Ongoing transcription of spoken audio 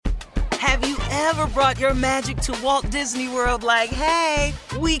Have you ever brought your magic to Walt Disney World like, hey,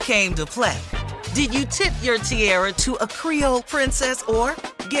 we came to play? Did you tip your tiara to a Creole princess or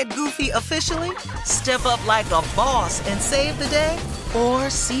get goofy officially? Step up like a boss and save the day? Or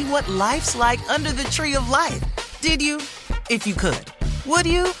see what life's like under the tree of life? Did you? If you could. Would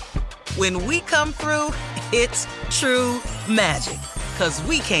you? When we come through, it's true magic. 'Cause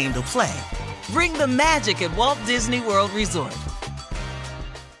we came to play. Bring the magic at Walt Disney World Resort.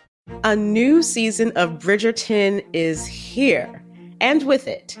 A new season of Bridgerton is here. And with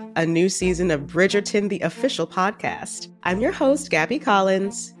it, a new season of Bridgerton, the official podcast. I'm your host, Gabby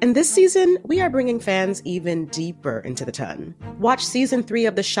Collins, and this season, we are bringing fans even deeper into the ton. Watch season 3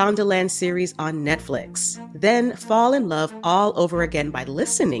 of the Shondaland series on Netflix. Then fall in love all over again by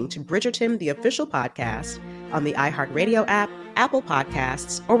listening to Bridgerton, the official podcast, on the iHeartRadio app, Apple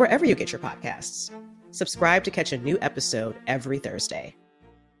Podcasts, or wherever you get your podcasts. Subscribe to catch a new episode every Thursday.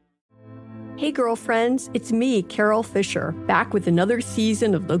 Hey girlfriends, it's me, Carol Fisher, back with another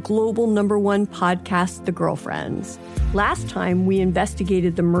season of the global #1 podcast, The Girlfriends. Last time, we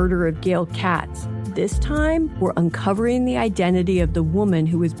investigated the murder of Gail Katz. This time, we're uncovering the identity of the woman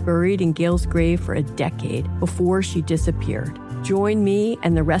who was buried in Gail's grave for a decade before she disappeared. Join me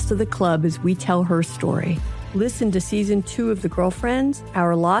and the rest of the club as we tell her story. Listen to Season 2 of The Girlfriends,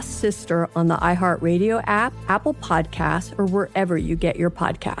 Our Lost Sister on the iHeartRadio app, Apple Podcasts, or wherever you get your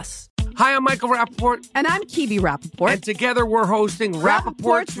podcasts. Hi, I'm Michael Rappaport. And I'm Kibi Rappaport. And together we're hosting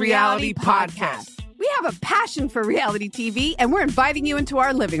Rappaport's Reality Podcast. We have a passion for reality TV, and we're inviting you into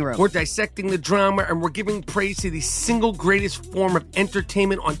our living room. We're dissecting the drama, and we're giving praise to the single greatest form of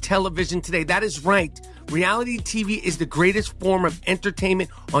entertainment on television today. That is right. Reality TV is the greatest form of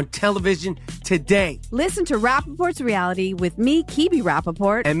entertainment on television today. Listen to Rappaport's Reality with me, Kibi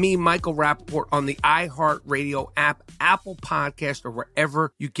Rappaport. And me, Michael Rappaport, on the iHeartRadio app, Apple Podcast, or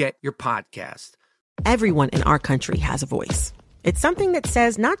wherever you get your podcast. Everyone in our country has a voice. It's something that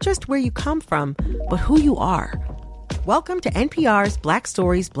says not just where you come from, but who you are. Welcome to NPR's Black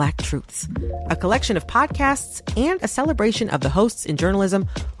Stories, Black Truths, a collection of podcasts and a celebration of the hosts in journalism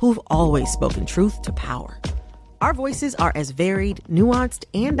who've always spoken truth to power. Our voices are as varied, nuanced,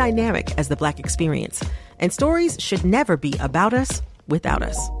 and dynamic as the Black experience, and stories should never be about us without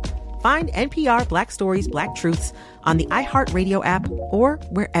us. Find NPR Black Stories, Black Truths on the iHeartRadio app or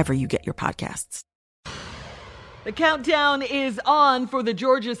wherever you get your podcasts. The countdown is on for the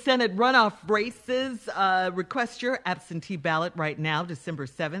Georgia Senate runoff races. Request your absentee ballot right now. December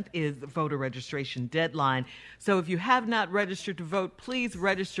 7th is the voter registration deadline. So if you have not registered to vote, please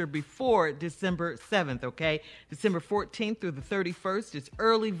register before December 7th, okay? December 14th through the 31st is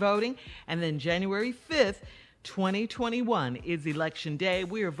early voting. And then January 5th, 2021 is Election Day.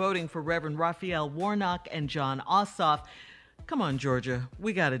 We are voting for Reverend Raphael Warnock and Jon Ossoff. Come on, Georgia.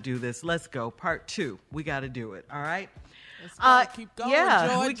 We got to do this. Let's go. Part 2. We got to do it. All right? Let's keep going, yeah,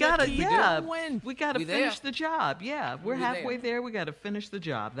 Georgia. we got to we got to We finish there. the job. Yeah, we're halfway there. We got to finish the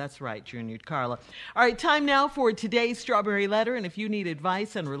job. That's right, Junior Carla. All right, time now for today's Strawberry Letter. And if you need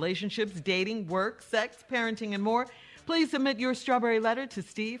advice on relationships, dating, work, sex, parenting, and more, please submit your Strawberry Letter to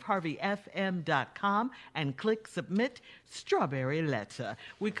steveharveyfm.com and click Submit Strawberry Letter.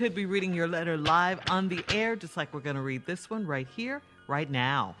 We could be reading your letter live on the air, just like we're going to read this one right here, right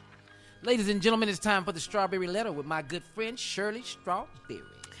now. Ladies and gentlemen, it's time for the Strawberry Letter with my good friend Shirley Strawberry.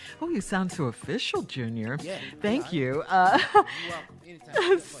 Oh, you sound so official, Junior. Yeah. Thank you.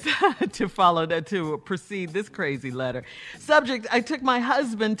 Anytime. To proceed this crazy letter. Subject, I took my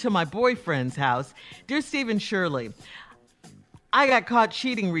husband to my boyfriend's house. Dear Steve and Shirley, I got caught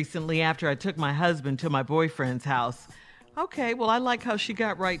cheating recently after I took my husband to my boyfriend's house. Okay, well, I like how she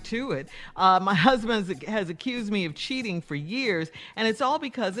got right to it. My husband has accused me of cheating for years, and it's all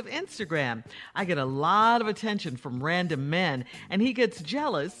because of Instagram. I get a lot of attention from random men, and he gets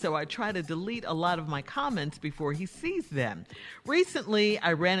jealous, so I try to delete a lot of my comments before he sees them. Recently,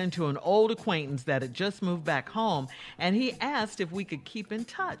 I ran into an old acquaintance that had just moved back home, and he asked if we could keep in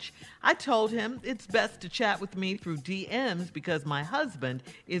touch. I told him it's best to chat with me through DMs because my husband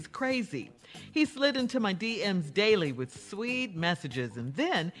is crazy. He slid into my DMs daily with sweet messages, and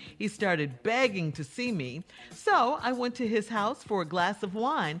then he started begging to see me. So I went to his house for a glass of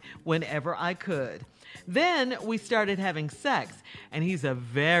wine whenever I could. Then we started having sex, and he's a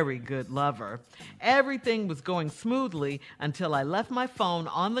very good lover. Everything was going smoothly until I left my phone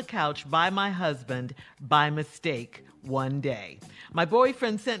on the couch by my husband by mistake one day. My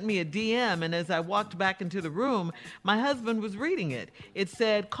boyfriend sent me a DM, and as I walked back into the room, my husband was reading it. It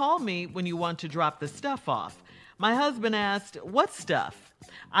said, "Call me when you want to drop the stuff off." My husband asked, "What stuff?"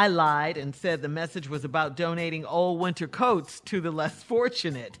 I lied and said the message was about donating old winter coats to the less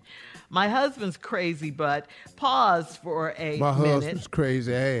fortunate. My husband's crazy butt paused for a My minute. husband's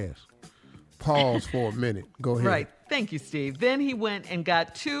crazy ass. Pause for a minute. Go ahead. Right. Thank you, Steve. Then he went and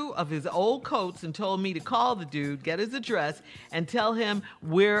got 2 of his old coats and told me to call the dude, get his address, and tell him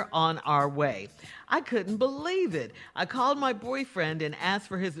we're on our way. I couldn't believe it. I called my boyfriend and asked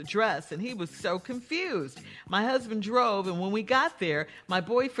for his address, and he was so confused. My husband drove, and when we got there, my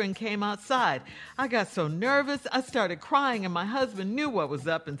boyfriend came outside. I got so nervous, I started crying, and my husband knew what was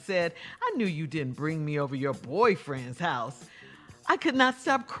up and said, "I knew you didn't bring me over your boyfriend's house." I could not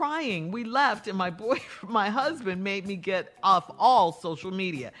stop crying. We left, and my husband made me get off all social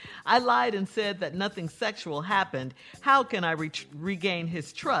media. I lied and said that nothing sexual happened. How can I regain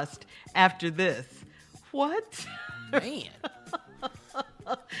his trust after this? What? Man.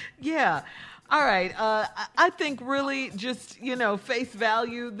 Yeah. All right. I think really just, face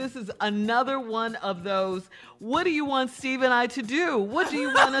value. This is another one of those. What do you want Steve and I to do? What do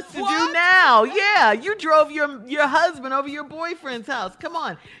you want us to do now? Yeah, you drove your husband over your boyfriend's house. Come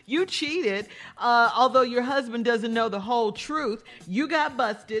on. You cheated. Although your husband doesn't know the whole truth, you got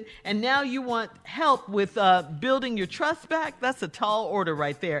busted, and now you want help with building your trust back? That's a tall order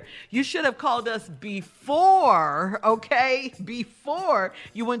right there. You should have called us before, okay? Before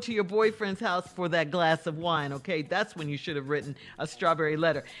you went to your boyfriend's house for that glass of wine, okay? That's when you should have written a strawberry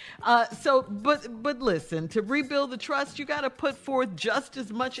letter. But listen, to rebuild the trust, you got to put forth just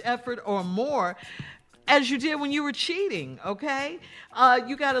as much effort or more as you did when you were cheating, okay?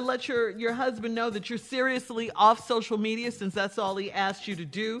 You got to let your husband know that you're seriously off social media, since that's all he asked you to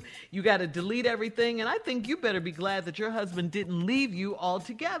do. You got to delete everything, and I think you better be glad that your husband didn't leave you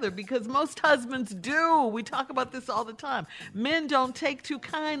altogether, because most husbands do. We talk about this all the time. Men don't take too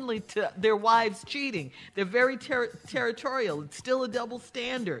kindly to their wives cheating. They're very territorial. It's still a double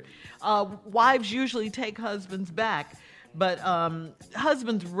standard. Wives usually take husbands back, but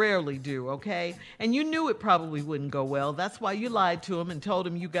husbands rarely do, okay? And you knew it probably wouldn't go well. That's why you lied to him and told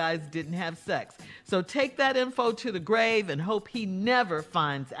him you guys didn't have sex. So take that info to the grave and hope he never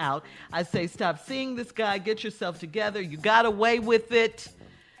finds out. I say stop seeing this guy. Get yourself together. You got away with it.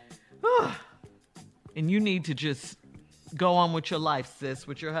 And you need to just go on with your life, sis,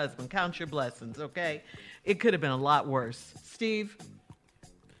 with your husband. Count your blessings, okay? It could have been a lot worse. Steve?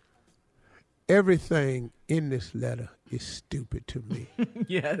 Everything in this letter is stupid to me.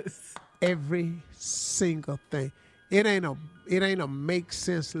 Yes. Every single thing. It ain't a make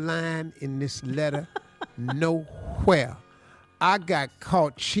sense line in this letter nowhere. I got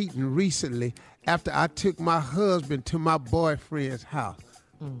caught cheating recently after I took my husband to my boyfriend's house.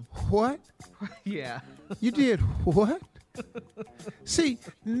 What? Yeah. You did what? See,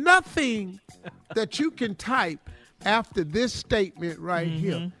 nothing that you can type after this statement right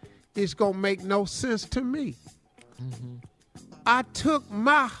here is going to make no sense to me. I took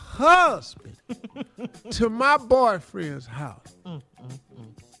my husband to my boyfriend's house.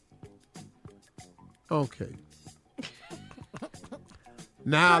 Okay.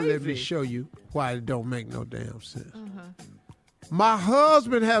 Now let me show you why it don't make no damn sense. My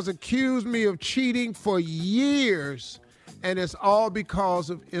husband has accused me of cheating for years, and it's all because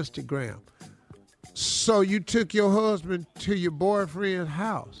of Instagram. So you took your husband to your boyfriend's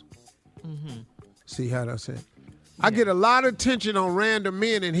house. See how that's it? I get a lot of attention on random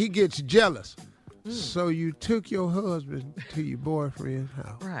men, and he gets jealous. So you took your husband to your boyfriend's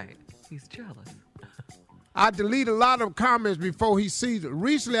house. Right. He's jealous. I delete a lot of comments before he sees it.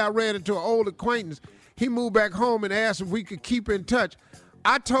 Recently, I ran into an old acquaintance. He moved back home and asked if we could keep in touch.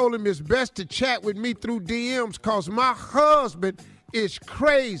 I told him it's best to chat with me through DMs because my husband is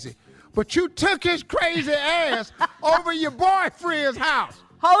crazy. But you took his crazy ass over your boyfriend's house.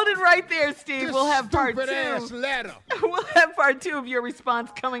 Hold it right there, Steve. This we'll have part 2. stupid-ass letter. We'll have part 2 of your response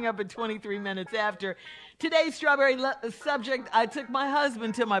coming up at 23 minutes after. Today's strawberry subject, I took my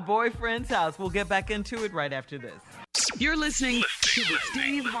husband to my boyfriend's house. We'll get back into it right after this. You're listening to the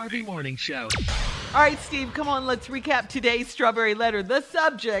Steve Harvey Morning Show. All right, Steve, come on. Let's recap today's strawberry letter. The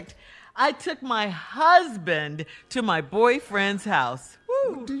subject, I took my husband to my boyfriend's house.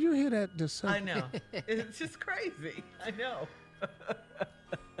 Woo. Did you hear that? I know. It's just crazy. I know.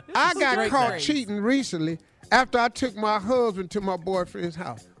 I got caught cheating recently after I took my husband to my boyfriend's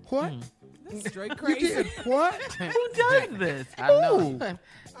house. What? Straight You crazy. did what? Who does this? I know.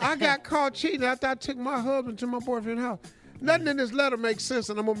 I got caught cheating after I took my husband to my boyfriend's house. Nothing in this letter makes sense,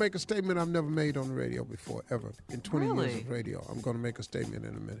 and I'm going to make a statement I've never made on the radio before, ever. In 20 years Really? of radio, I'm going to make a statement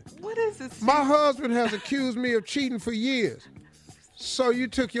in a minute. What is it, Steve? My husband has accused me of cheating for years. So you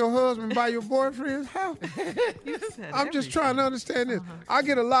took your husband by your boyfriend's house? You said I'm just trying to understand this. I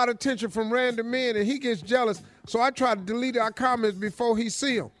get a lot of attention from random men, and he gets jealous, so I try to delete our comments before he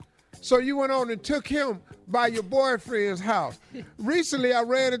see them. So you went on and took him by your boyfriend's house. Recently, I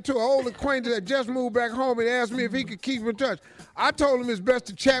ran into an old acquaintance that just moved back home and asked me if he could keep in touch. I told him it's best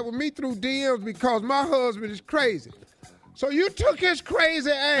to chat with me through DMs because my husband is crazy. So you took his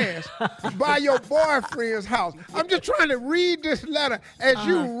crazy ass by your boyfriend's house. I'm just trying to read this letter as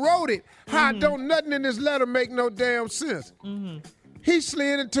you wrote it. How don't nothing in this letter make no damn sense. He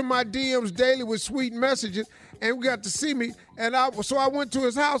slid into my DMs daily with sweet messages, and we got to see me. And so I went to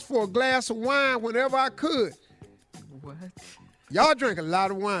his house for a glass of wine whenever I could. What? Y'all drink a lot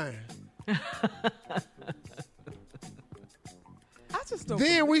of wine.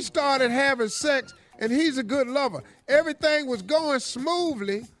 Then we started having sex, and he's a good lover. Everything was going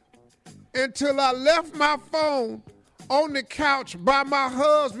smoothly until I left my phone on the couch by my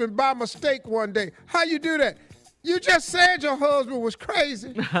husband by mistake one day. How you do that? You just said your husband was crazy.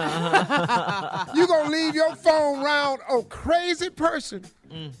 You gonna leave your phone around a crazy person?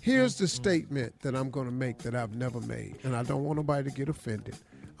 Here's the statement that I'm gonna make that I've never made, and I don't want nobody to get offended.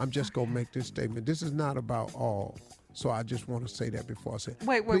 I'm just gonna make this statement. This is not about all. So I just want to say that before I say it.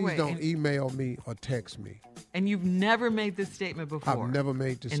 Wait. Please don't email me or text me. And you've never made this statement before? I've never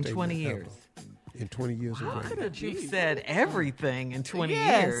made this statement in 20 years. Ever. In 20 years of How radio. could have you said everything in 20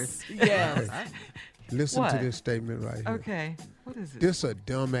 years? Yes. Listen What? to this statement right here. Okay. What is it? This a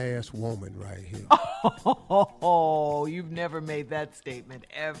dumbass woman right here. Oh, you've never made that statement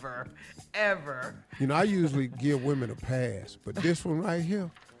ever. You know, I usually give women a pass, but this one right here,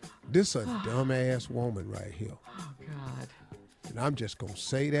 this a dumbass woman right here. Oh, God. And I'm just going to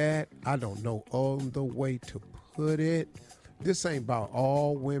say that. I don't know other way to put it. This ain't about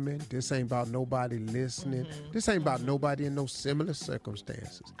all women. This ain't about nobody listening. This ain't about nobody in no similar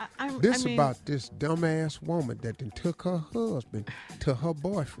circumstances. This about this dumbass woman that then took her husband to her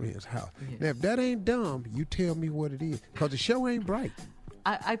boyfriend's house. Yeah. Now, if that ain't dumb, you tell me what it is. Because the show ain't bright.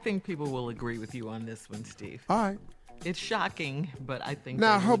 I think people will agree with you on this one, Steve. All right. It's shocking, but I think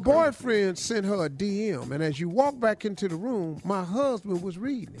Now, they will her agree. boyfriend sent her a DM, and as you walk back into the room, my husband was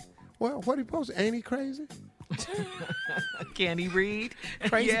reading it. Well, what he posted? Ain't he crazy? Can he read?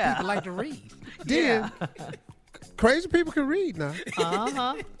 Crazy Yeah. people like to read. Then, crazy people can read now.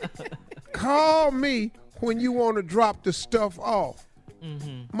 Uh-huh. Call me when you want to drop the stuff off.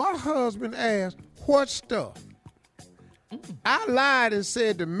 My husband asked, what stuff? I lied and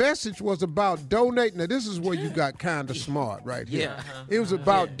said the message was about donating. Now, this is where you got kind of smart right here. It was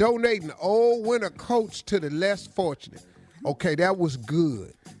about donating old winter coats to the less fortunate. Okay, that was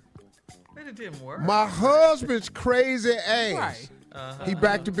good. But it didn't work. My husband's crazy ass. He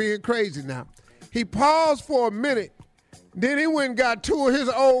back to being crazy now. He paused for a minute. Then he went and got two of his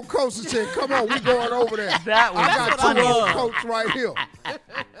old coats and said, come on, we going over there. That was I got funny. two old coats right here.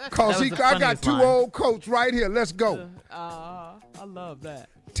 Because That was the I got funniest two line. old coats right here. Let's go. I love that.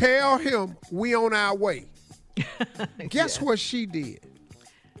 Tell him we on our way. Guess what she did?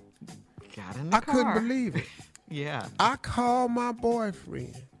 Got in the I car. couldn't believe it. Yeah. I called my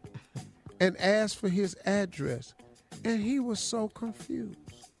boyfriend and asked for his address, and he was so confused.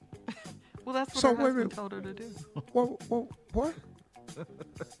 Well, that's what So her wait a husband minute. told her to do. What?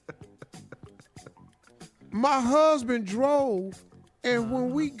 My husband drove, and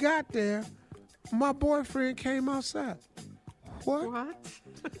when we got there, my boyfriend came outside. What?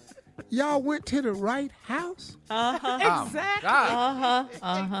 Y'all went to the right house?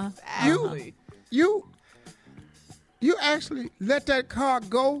 Exactly. You actually let that car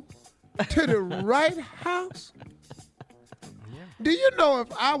go to the right house? Do you know if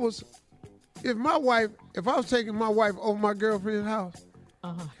I was taking my wife over my girlfriend's house,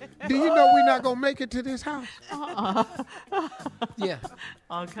 do you know we're not gonna make it to this house? Yeah.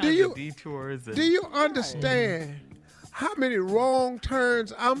 All kinds of detours. And Do you understand how many wrong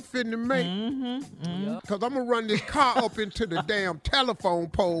turns I'm finna make? Because I'm gonna run this car up into the damn telephone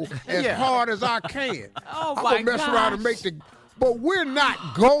pole as hard as I can. Oh, I'm my gonna mess around and gosh. but we're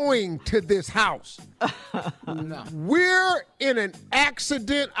not going to this house. No. We're in an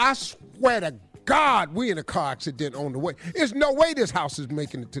accident. I swear to God, we in a car accident on the way. There's no way this house is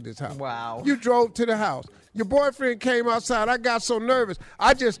making it to this house. Wow. You drove to the house. Your boyfriend came outside. I got so nervous,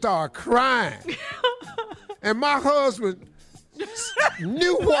 I just started crying. And my husband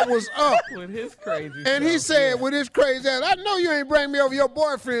knew what was up. with his crazy And he self, said with his crazy ass, I know you ain't bring me over your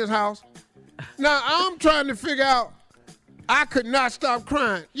boyfriend's house. Now, I'm trying to figure out, I could not stop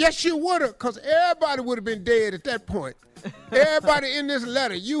crying. Yes, you would have, because everybody would have been dead at that point. Everybody in this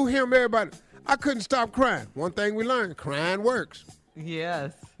letter, you, him, everybody. I couldn't stop crying. One thing we learned, crying works.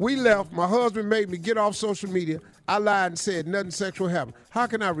 Yes. We left. My husband made me get off social media. I lied and said nothing sexual happened. How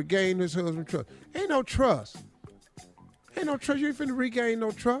can I regain this husband's trust? Ain't no trust. Ain't no trust. You ain't finna regain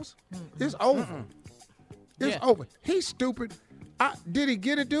no trust. It's over. It's over. He's stupid. Did he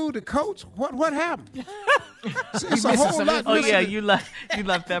get a dude to coach? What happened? It's a whole lot. Oh yeah, you left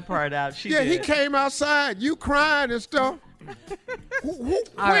that part out. She did. He came outside, you crying and stuff.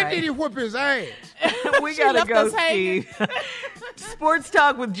 When did he whoop his ass? We gotta go, Steve. Sports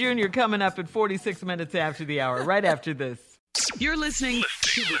Talk with Junior coming up at 46 minutes after the hour, right after this. You're listening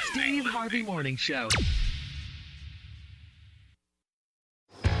to the Steve Harvey Morning Show.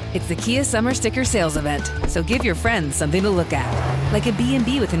 It's the Kia Summer Sticker Sales Event, so give your friends something to look at, like a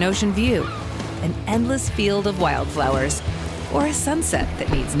B&B with an ocean view, an endless field of wildflowers, or a sunset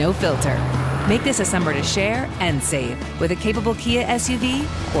that needs no filter. Make this a summer to share and save with a capable Kia SUV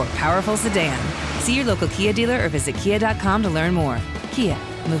or powerful sedan. See your local Kia dealer or visit kia.com to learn more. Kia,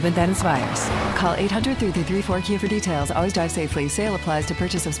 movement that inspires. Call 800-3334-KIA for details. Always drive safely. Sale applies to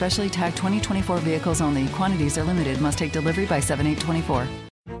purchase of specially tagged 2024 vehicles only. Quantities are limited. Must take delivery by 7/8/24.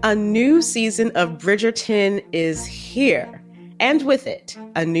 A new season of Bridgerton is here. And with it,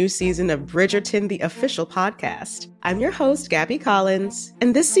 a new season of Bridgerton, the official podcast. I'm your host, Gabby Collins,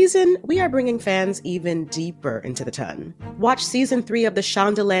 and this season, we are bringing fans even deeper into the ton. Watch season 3 of the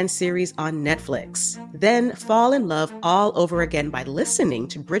Shondaland series on Netflix. Then fall in love all over again by listening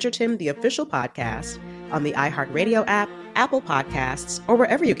to Bridgerton, the official podcast, on the iHeartRadio app, Apple Podcasts, or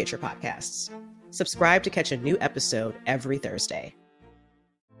wherever you get your podcasts. Subscribe to catch a new episode every Thursday.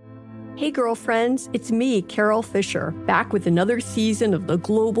 Hey girlfriends, it's me, Carol Fisher, back with another season of the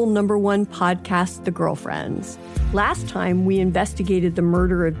global #1 podcast, The Girlfriends. Last time, we investigated the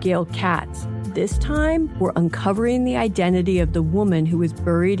murder of Gail Katz. This time, we're uncovering the identity of the woman who was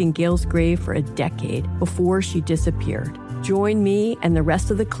buried in Gail's grave for a decade before she disappeared. Join me and the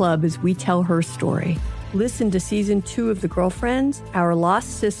rest of the club as we tell her story. Listen to Season 2 of The Girlfriends, Our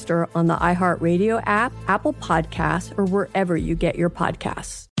Lost Sister on the iHeartRadio app, Apple Podcasts, or wherever you get your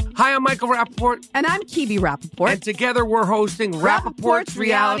podcasts. Hi, I'm Michael Rappaport. And I'm Kibi Rappaport. And together we're hosting Rappaport's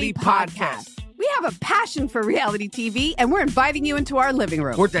Reality Podcast. We have a passion for reality TV, and we're inviting you into our living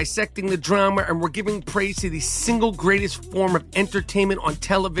room. We're dissecting the drama, and we're giving praise to the single greatest form of entertainment on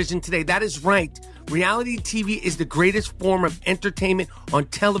television today. That is right. Reality TV is the greatest form of entertainment on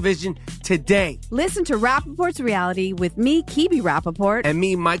television today. Listen to Rappaport's Reality with me, Kibi Rappaport. And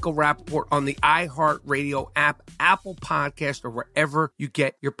me, Michael Rappaport, on the iHeartRadio app, Apple Podcast, or wherever you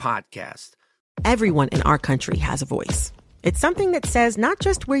get your podcast. Everyone in our country has a voice. It's something that says not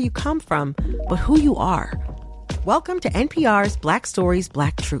just where you come from, but who you are. Welcome to NPR's Black Stories,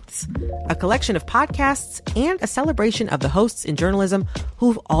 Black Truths, a collection of podcasts and a celebration of the hosts in journalism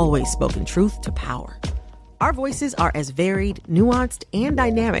who've always spoken truth to power. Our voices are as varied, nuanced, and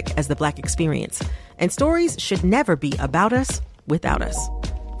dynamic as the Black experience, and stories should never be about us without us.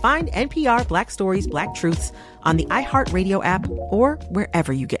 Find NPR Black Stories, Black Truths on the iHeartRadio app or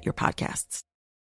wherever you get your podcasts.